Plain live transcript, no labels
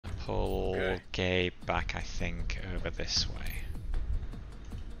pull Gabe back, I think, over this way.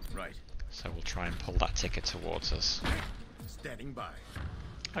 Right. So we'll try and pull that ticker towards us. Standing by.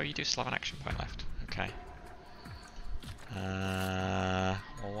 Oh, you do still have an action point left. Okay. Well,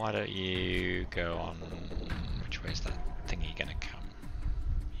 why don't you go on... Which way is that thingy gonna come?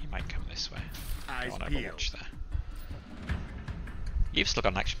 He might come this way. Go on Overwatch there. You've still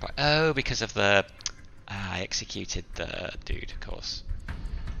got an action point. Oh, because of the... I executed the dude, of course.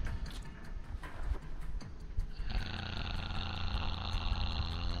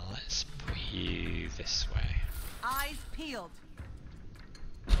 Let's put you this way. Eyes peeled.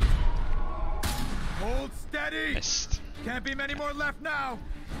 Hold steady. Missed. Can't be many more left now.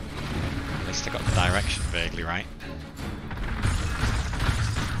 At least I got the direction vaguely right.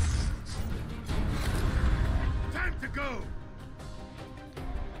 Time to go.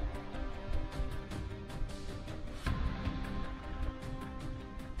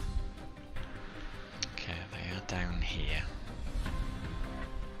 Okay, they are down here.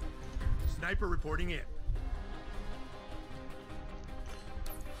 Sniper reporting in.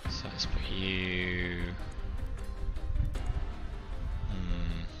 So let's put you...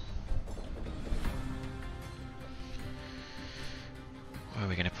 Where are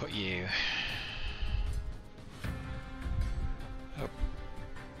we going to put you? Oh.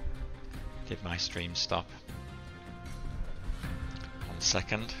 Did my stream stop? 1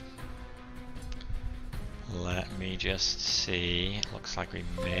 second. Let me just see. It looks like we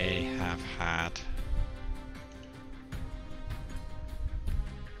may have had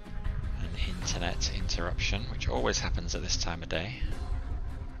an internet interruption, which always happens at this time of day.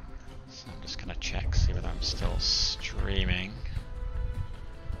 So I'm just going to check, see whether I'm still streaming.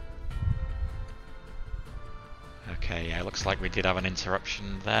 Okay, yeah, it looks like we did have an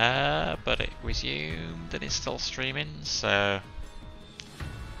interruption there, but it resumed and it's still streaming, so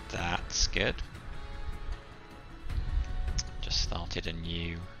that's good. Just started a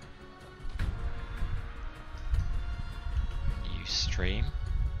new stream.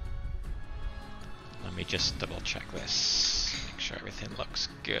 Let me just double check this, make sure everything looks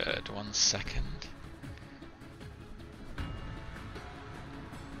good. 1 second.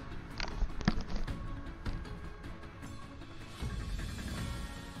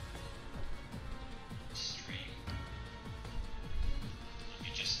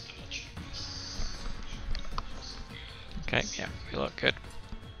 Okay, yeah, we look good.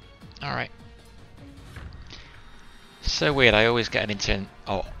 Alright. So weird, I always get an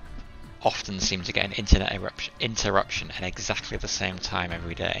often seem to get an internet interruption at exactly the same time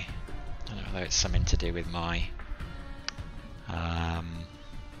every day. I don't know whether it's something to do with my my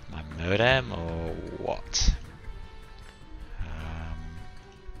modem or what.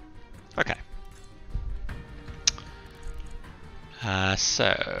 Okay.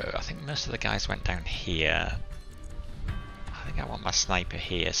 So I think most of the guys went down here. I think I want my sniper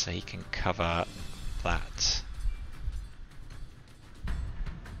here so he can cover that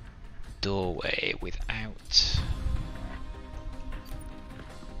doorway without...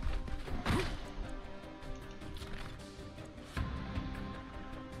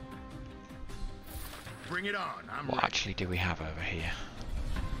 Bring it on. What actually do we have over here?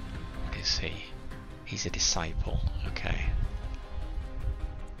 What is he? He's a disciple. Okay.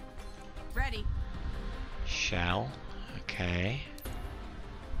 Ready. Shell. Okay.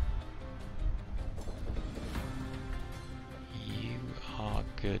 You are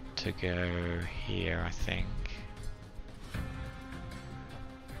good to go here, I think.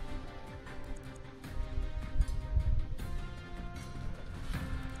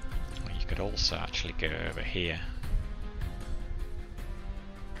 Well, you could also actually go over here.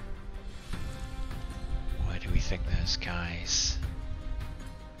 Where do we think those guys?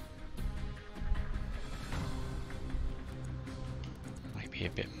 A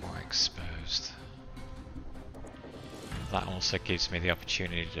bit more exposed. That also gives me the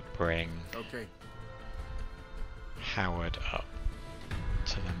opportunity to bring Howard up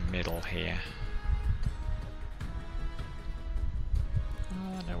to the middle here.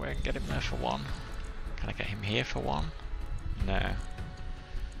 Oh, no way I can get him there for one. Can I get him here for one? No.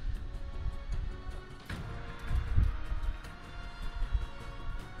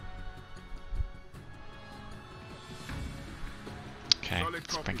 Okay,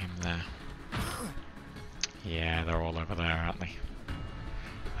 let's bring him there. Yeah, they're all over there, aren't they?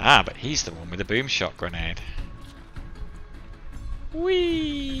 Ah, but he's the one with the boom shot grenade.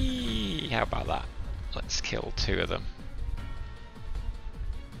 Whee! How about that? Let's kill 2 of them.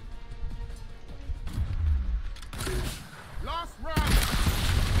 Last round.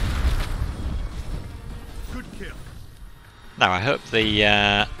 Good kill. Now I hope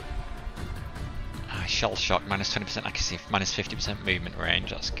the shell shock, minus 20% accuracy, minus 50% movement range.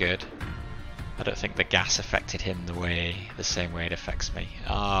 That's good. I don't think the gas affected him the same way it affects me.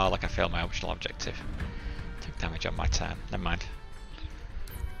 Ah, like I failed my optional objective. Took damage on my turn. Never mind.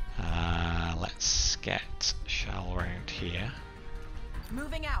 Let's get shell round here.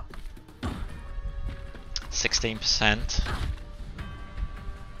 Moving out. 16%.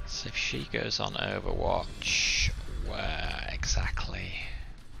 So if she goes on Overwatch, where exactly?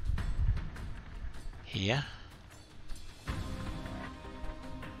 Here?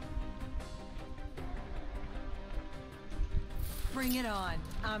 Bring it on.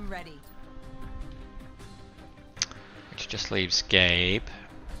 I'm ready. Which just leaves Gabe.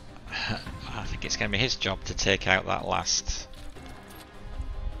 I think it's going to be his job to take out that last.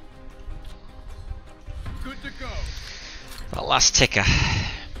 Good to go. That last ticker.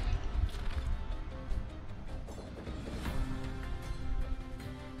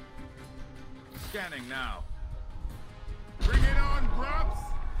 Scanning now. Bring it on, grubs.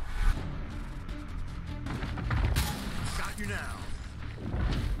 Got you now.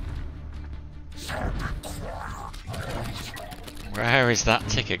 Where is that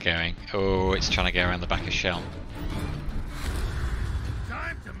ticker going? Oh, it's trying to go around the back of shell.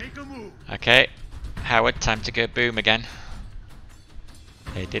 Time to make a move. Okay, Howard, time to go boom again.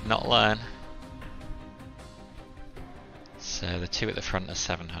 They did not learn. So the two at the front are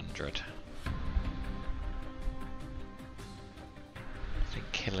 700. I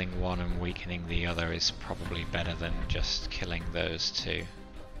think killing one and weakening the other is probably better than just killing those two.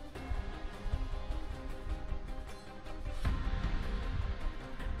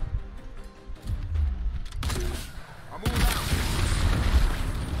 I'm all out.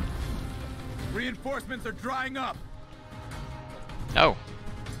 Reinforcements are drying up. Oh,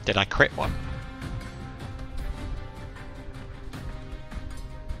 did I crit one?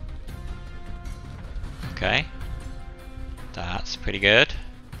 Okay, that's pretty good.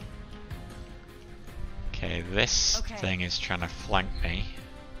 Okay, this thing is trying to flank me.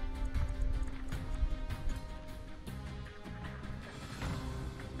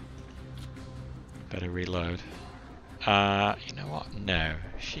 Better reload. You know what? No,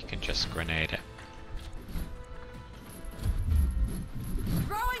 she can just grenade it.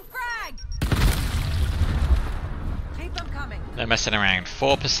 Throwing frag. Keep them coming. No messing around.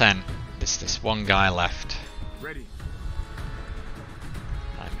 4%. This one guy left. Ready.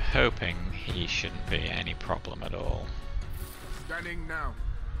 I'm hoping he shouldn't be any problem at all. Scanning now.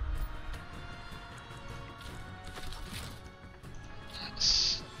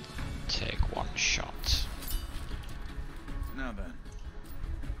 Let's take one shot. Now then.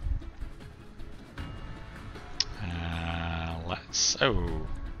 Let's. Oh.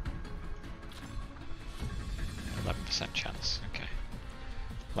 11% chance. Okay.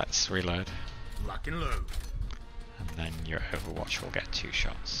 Let's reload. Lock and load. And then your Overwatch will get 2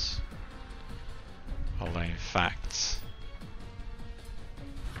 shots. Although in fact...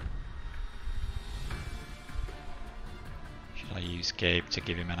 should I use Gabe to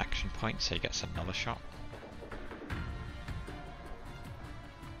give him an action point so he gets another shot?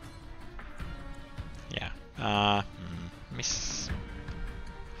 Yeah. Miss...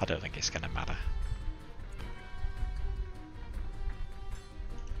 I don't think it's going to matter.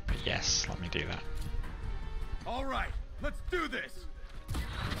 But yes, let me do that. All right, let's do this.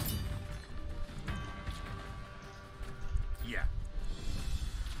 Yeah.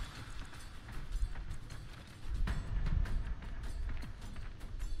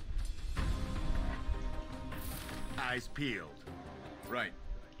 Eyes peeled. Right.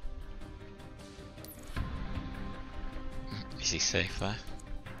 Is he safe there?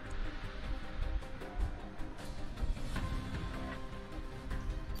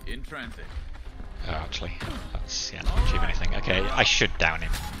 In transit. Oh, actually, that's not achieve anything. Okay, I should down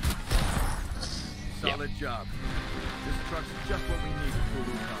him. Solid job. This truck's just what we need to pull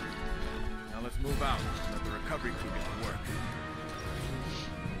Luke on. Now let's move out. Let the recovery crew get to work.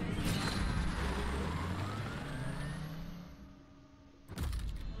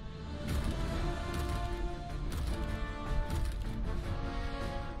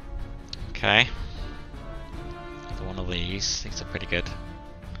 Okay. Another one of these. These are pretty good.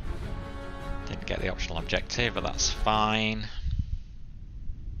 Didn't get the optional objective, but that's fine.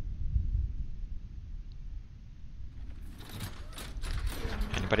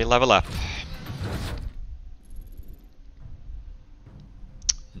 Anybody level up?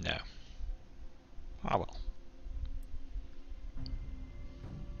 No. Ah well.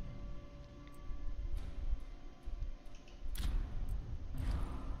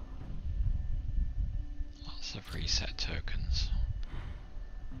 Lots of reset tokens.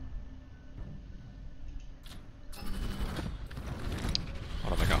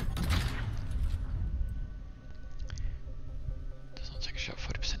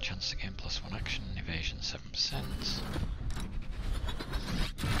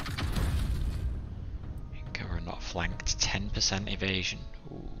 10% evasion.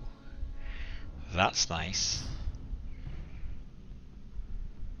 Ooh. That's nice.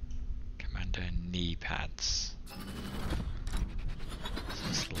 Commander knee pads. So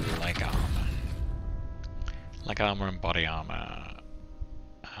it's leg armor. Leg armor and body armor.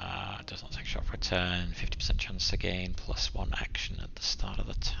 Does not take shot for a turn. 50% chance to gain +1 action at the start of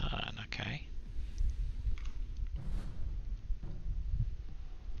the turn. Okay.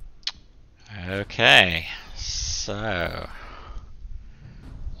 Okay. So,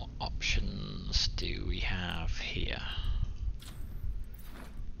 what options do we have here?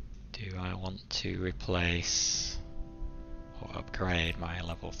 Do I want to replace or upgrade my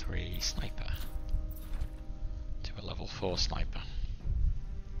level 3 sniper to a level 4 sniper?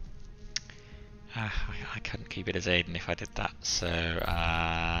 I couldn't keep it as Aiden if I did that, so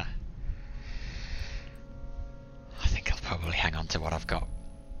I think I'll probably hang on to what I've got.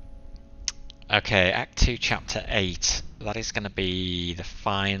 Okay, Act 2, Chapter 8. That is going to be the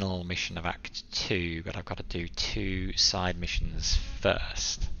final mission of Act 2, but I've got to do 2 side missions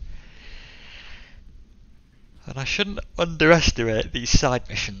first. And I shouldn't underestimate these side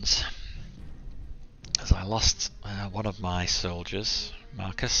missions, as I lost one of my soldiers,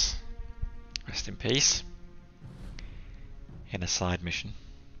 Marcus, rest in peace, in a side mission.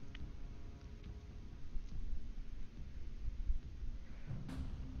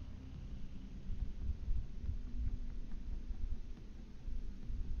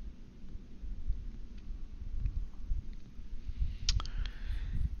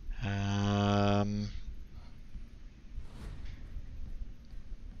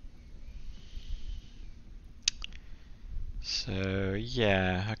 So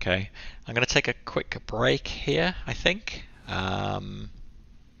yeah, okay. I'm going to take a quick break here, I think.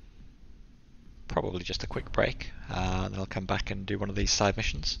 Probably just a quick break, and then I'll come back and do one of these side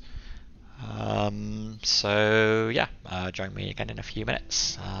missions. So yeah, join me again in a few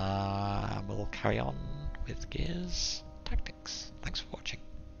minutes. We'll carry on with Gears Tactics. Thanks for watching.